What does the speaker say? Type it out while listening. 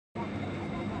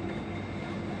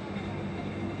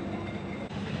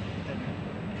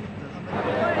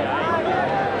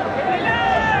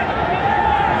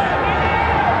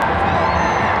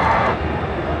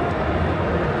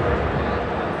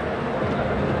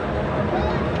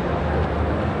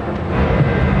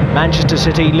Manchester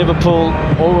City, Liverpool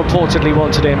all reportedly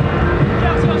wanted him.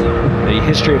 The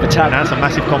history of attack. And that's a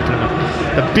massive compliment.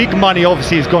 The big money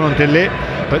obviously has gone on Ligt,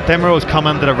 but Demirel's come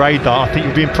under the radar. I think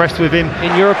you'll be impressed with him.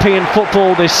 In European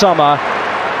football this summer,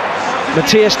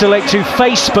 Matthijs de Ligt to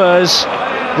face Spurs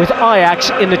with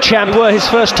Ajax in the Champions. Were his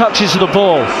first touches of the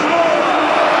ball.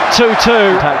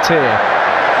 2-2. Impact here.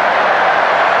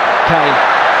 Kane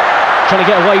trying to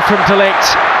get away from de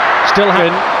Ligt. Still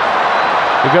having.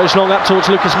 He goes long up towards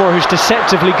Lucas Moura, who's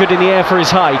deceptively good in the air for his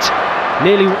height.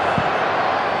 Nearly.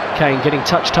 Kane getting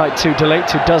touch tight to de Ligt,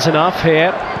 who does enough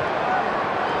here.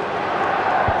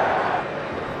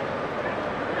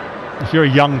 If you're a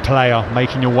young player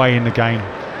making your way in the game.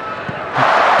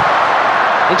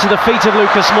 Into the feet of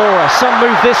Lucas Moura. Some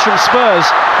move this from Spurs.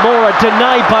 Moura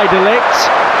denied by de Ligt.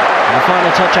 And the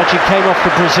final touch actually came off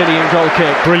the Brazilian goal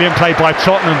kick. Brilliant play by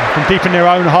Tottenham from deep in their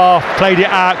own half. Played it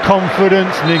out,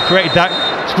 confidence, and then created that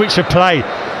switch of play.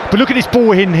 But look at this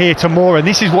ball in here to Moura, and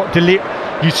this is what de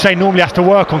Ligt, you'd say, normally has to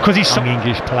work on, because he's some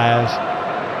English players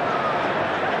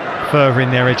further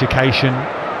in their education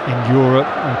in Europe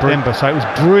and Denver. So it was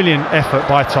brilliant effort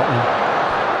by Tottenham.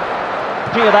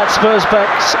 Looking at that Spurs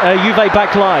Juve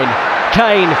back line.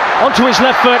 Kane onto his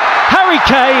left foot. Harry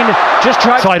Kane just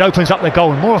tried. Side opens up the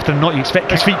goal, and more often than not you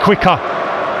expect his feet quicker.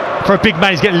 For a big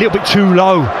man, he's getting a little bit too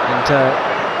low.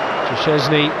 And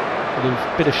Szczesny with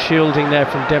a bit of shielding there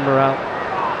from Demirel.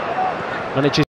 Manages